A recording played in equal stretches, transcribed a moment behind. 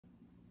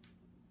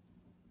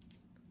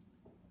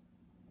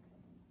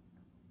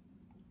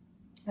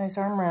Nice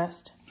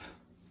armrest.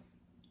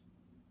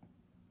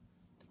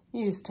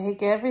 You just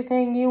take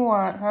everything you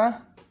want, huh?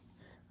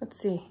 Let's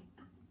see.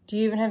 Do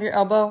you even have your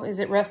elbow? Is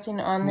it resting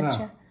on the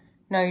chair?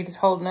 No, you're just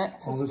holding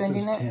it,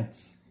 suspending it.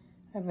 Tense.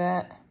 I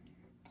bet.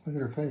 Look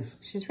at her face.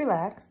 She's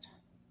relaxed.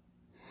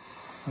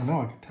 I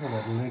know, I can tell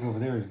that leg over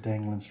there is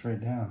dangling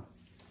straight down.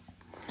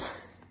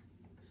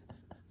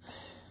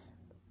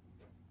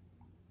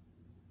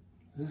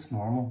 Is this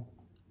normal?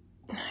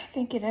 I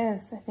think it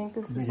is. I think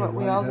this is what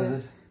we all do.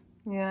 This?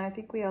 Yeah, I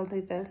think we all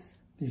do this.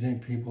 Do you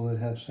think people that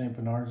have St.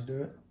 Bernards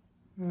do it?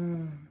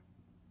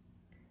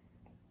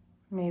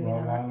 Maybe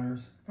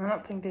Rottweilers? not. I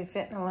don't think they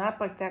fit in a lap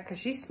like that because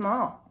she's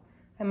small.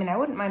 I mean, I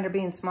wouldn't mind her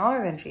being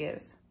smaller than she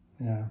is.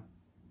 Yeah.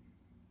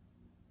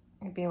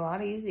 It'd be a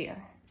lot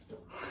easier.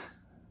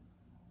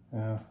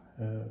 Yeah,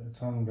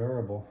 it's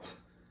unbearable.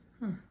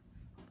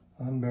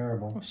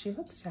 Unbearable. Well, she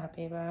looks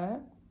happy about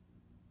it.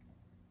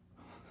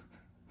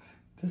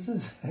 This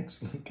is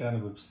actually kind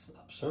of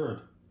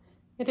absurd.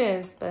 It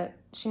is, but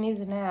she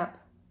needs a nap.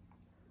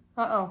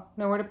 Uh-oh,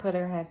 nowhere to put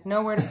her head.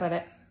 Nowhere to put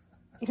it.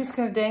 You just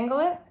gonna dangle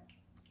it?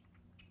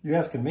 You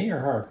asking me or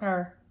her?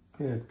 Her.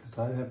 Good, because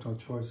I have no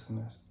choice in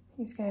this.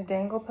 You just gonna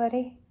dangle,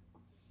 Puddy?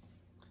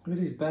 Look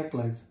at these back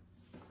legs.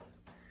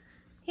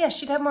 Yeah,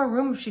 she'd have more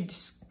room if she'd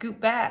just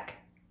scoot back.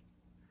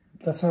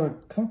 That's how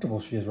comfortable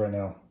she is right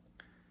now.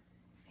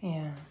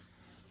 Yeah.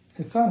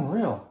 It's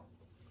unreal.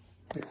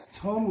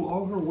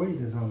 All her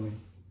weight is on me.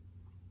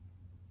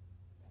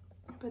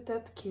 But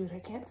that's cute. I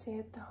can't see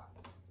it though.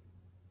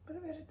 But I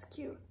bet it's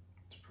cute.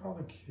 It's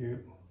probably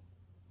cute.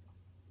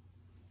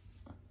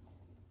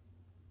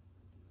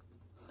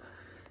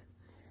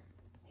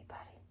 Hey,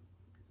 Puddy.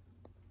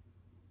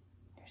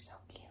 You're so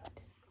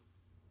cute.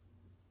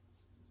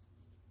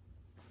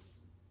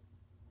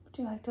 Would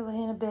you like to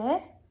lay in a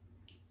bed?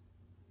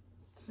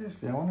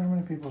 Seriously, I wonder how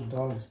many people's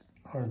dogs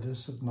are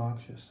this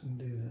obnoxious and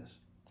do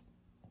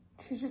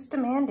this. She's just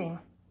demanding.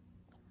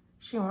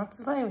 She wants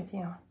to lay with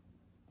you.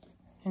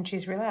 And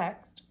she's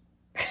relaxed.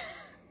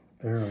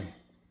 Very.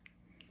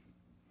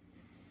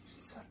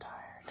 She's so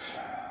tired.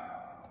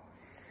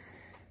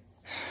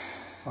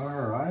 Are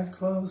her eyes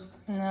closed?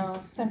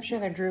 No, I'm sure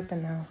they're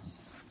drooping though.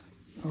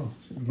 Oh,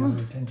 should be getting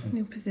her attention.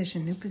 New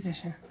position, new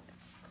position.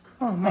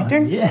 Oh, my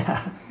turn?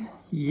 Yeah.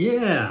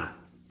 Yeah.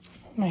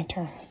 My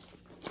turn.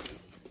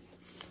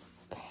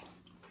 Okay.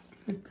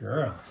 Good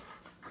girl.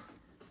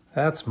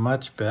 That's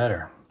much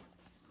better.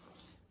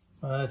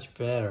 Much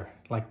better.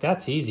 Like,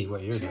 that's easy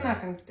what you're doing. She's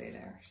not going to stay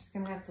there. She's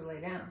going to have to lay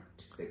down.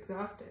 She's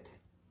exhausted.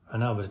 I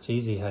know, but it's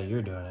easy how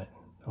you're doing it.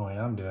 The way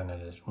I'm doing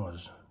it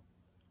was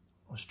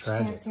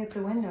tragic. She can't see at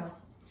the window.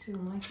 She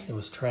didn't like it. It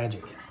was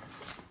tragic.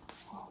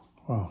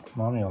 Well,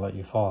 Mommy will let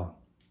you fall.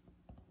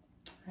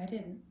 I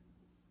didn't.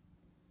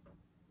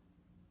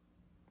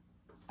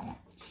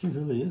 She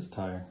really is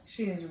tired.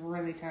 She is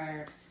really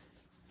tired.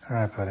 All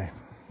right, Puddy.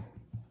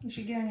 You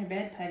should get on your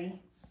bed,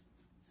 Puddy.